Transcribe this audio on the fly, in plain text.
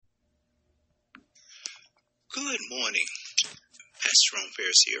Good morning. Pastor Ron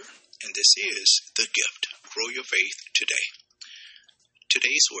Ferris here, and this is The Gift. Grow your faith today.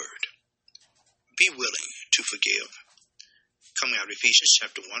 Today's word, be willing to forgive. Coming out of Ephesians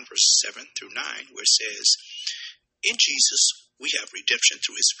chapter 1, verse 7 through 9, where it says, in Jesus we have redemption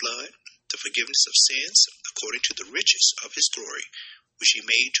through his blood, the forgiveness of sins, according to the riches of his glory, which he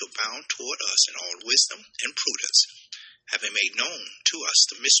made to abound toward us in all wisdom and prudence, having made known to us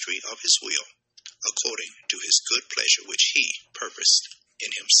the mystery of his will, according to his good pleasure which he purposed in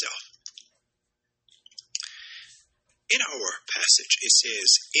himself. In our passage, it says,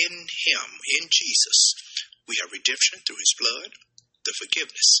 in him, in Jesus, we have redemption through his blood, the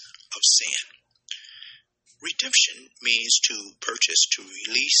forgiveness of sin. Redemption means to purchase, to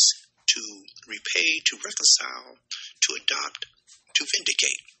release, to repay, to reconcile, to adopt, to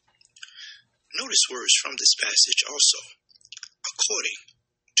vindicate. Notice words from this passage also, according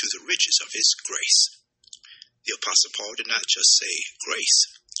to the riches of his grace. The Apostle Paul did not just say grace,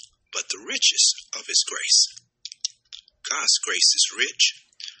 but the riches of his grace. God's grace is rich,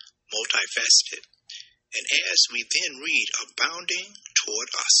 multifaceted, and as we then read, abounding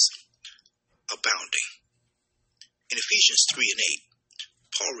toward us, abounding. In Ephesians 3 and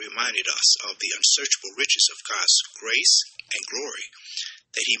 8, Paul reminded us of the unsearchable riches of God's grace and glory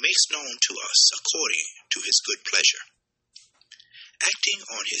that he makes known to us according to his good pleasure. Acting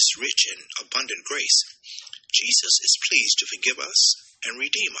on his rich and abundant grace, Jesus is pleased to forgive us and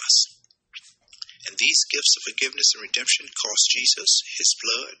redeem us. And these gifts of forgiveness and redemption cost Jesus his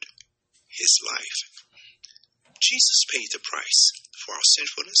blood, his life. Jesus paid the price for our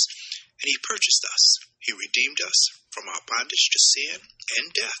sinfulness, and he purchased us. He redeemed us from our bondage to sin and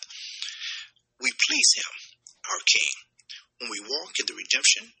death. We please him, our King, when we walk in the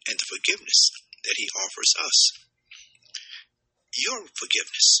redemption and the forgiveness that he offers us. Your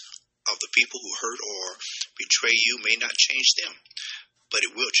forgiveness of the people who hurt or betray you may not change them, but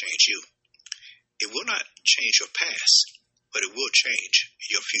it will change you. It will not change your past, but it will change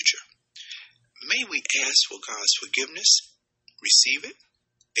your future. May we ask for God's forgiveness, receive it,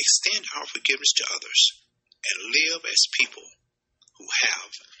 extend our forgiveness to others, and live as people who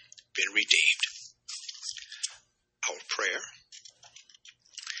have been redeemed. Our prayer.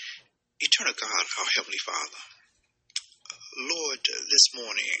 Eternal God, our Heavenly Father, Lord, this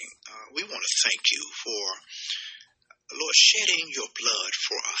morning, we want to thank you for, Lord, shedding your blood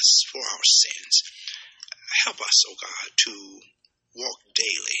for us, for our sins. Help us, oh God, to walk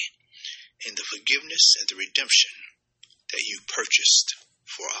daily in the forgiveness and the redemption that you purchased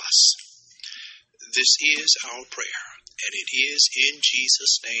for us. This is our prayer, and it is in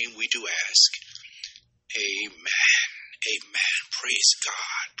Jesus' name we do ask. Amen. Amen. Praise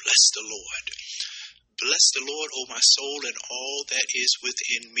God. Bless the Lord. Bless the Lord, O my soul, and all that is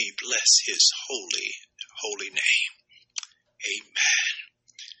within me. Bless his holy, holy name. Amen.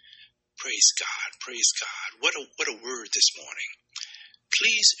 Praise God. Praise God. What a word this morning.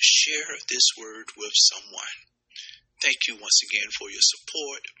 Please share this word with someone. Thank you once again for your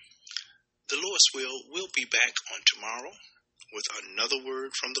support. The Lord's will, we'll be back on tomorrow with another word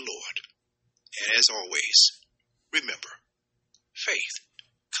from the Lord. And as always, remember, faith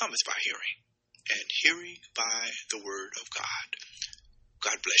cometh by hearing, and hearing by the word of God.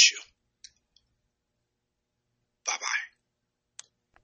 God bless you.